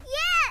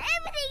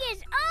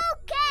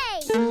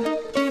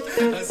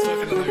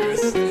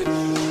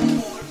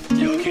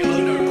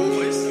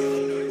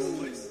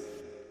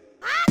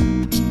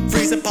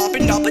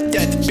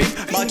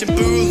Majin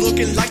Buu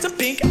looking like some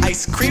pink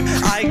ice cream.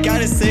 I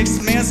got a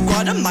 6-man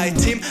squad on my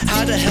team.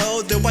 How the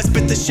hell do I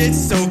spit the shit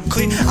so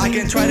clean? I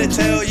can try to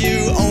tell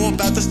you all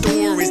about the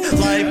stories,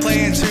 like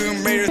playing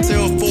Tomb Raider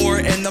till 4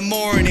 in the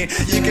morning.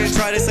 You can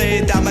try to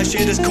say that my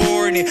shit is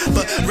corny,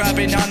 but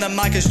rapping on the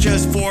mic is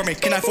just for me.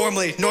 Can I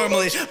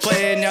normally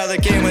play another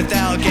game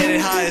without getting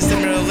high?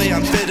 Similarly,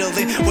 I'm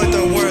fiddling with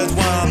the words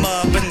while I'm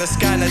up in the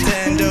sky.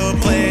 Nintendo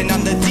playing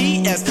on the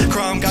DS.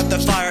 Chrome got the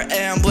Fire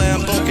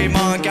Emblem.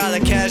 Pokemon gotta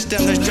catch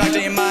them,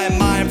 distracting my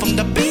mind from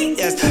the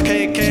BS.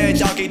 KK,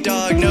 Doggy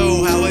Dog,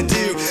 know how it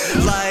do.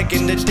 Like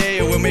in the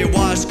day when we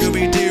watched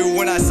Scooby-Doo.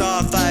 When I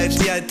saw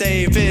 5T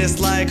Davis,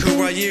 like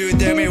who are you?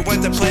 Then we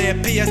went to play at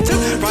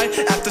PS2 right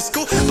after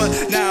school.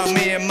 But now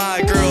me and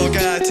my girl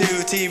got 2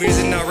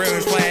 TVs in our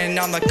rooms, playing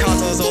on the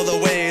consoles all the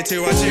way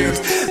to our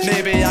tubes.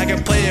 Maybe I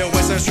can play it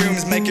with some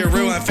shrooms, make it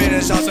ruin,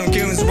 finish off some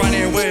goons,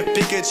 running with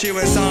Pikachu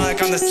and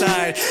Sonic on the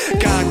side.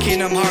 Got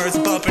Kingdom Hearts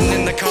bumping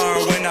in the car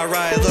when I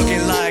ride,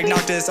 looking like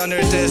Noctis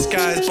under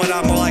disguise, but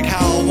I'm more like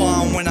How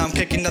Wong when I'm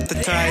kicking up the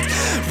tides.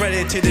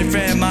 Ready to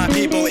defend my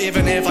people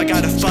even if I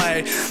gotta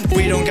fight.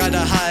 We don't gotta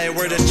hide,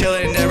 we're just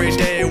chilling every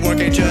day,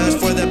 working just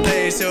for the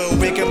pay so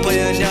we can play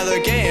another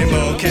game,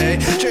 okay?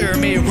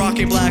 Jeremy,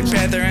 Rocky, Black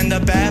Panther, and the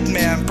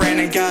Batman.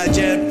 Brandon got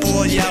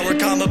Deadpool, yeah, we're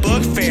comic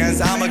book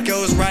fans. I'm a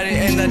ghost riding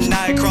in the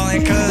night,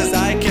 crawling cause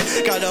I can.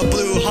 Got a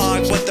blue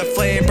hawk with the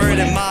flame bird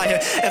in my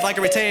head. If I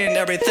can retain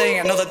everything,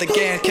 I know that the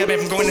game kept me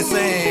from going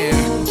insane.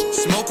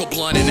 Smoke a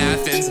blunt in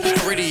Athens,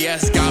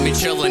 3DS got me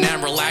chillin'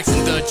 and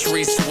relaxing. The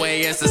trees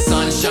sway as the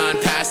sun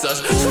shine past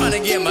us, trying to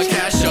get my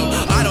cash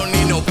up. I don't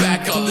need no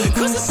backup,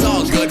 cause it's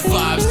all good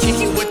vibes.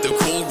 Kiki with the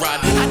cool ride,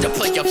 had to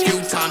play a few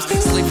times.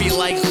 Sleepy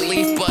like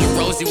Leaf, but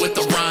rosy with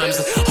the rhymes.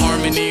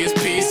 Harmony is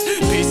peace,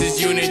 peace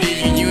is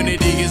unity, and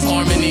unity is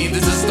harmony.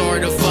 This is the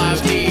start of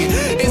 5D.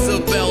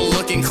 Isabel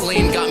looking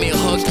clean, got me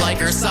hooked like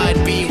her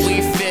side B.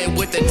 We fit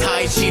with the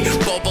Tai Chi,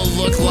 Boba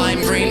look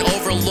lime green.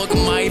 Overlook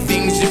my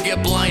things, you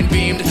get blind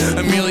beamed.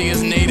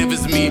 Amelia's native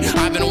is me,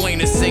 I've been waiting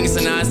to sing,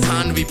 so now it's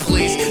time to be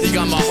pleased. You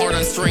got my heart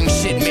on string,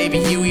 shit, maybe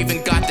you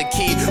even got the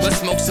key. Let's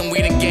smoke some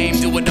weed and game,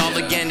 do it all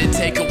again to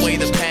take away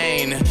the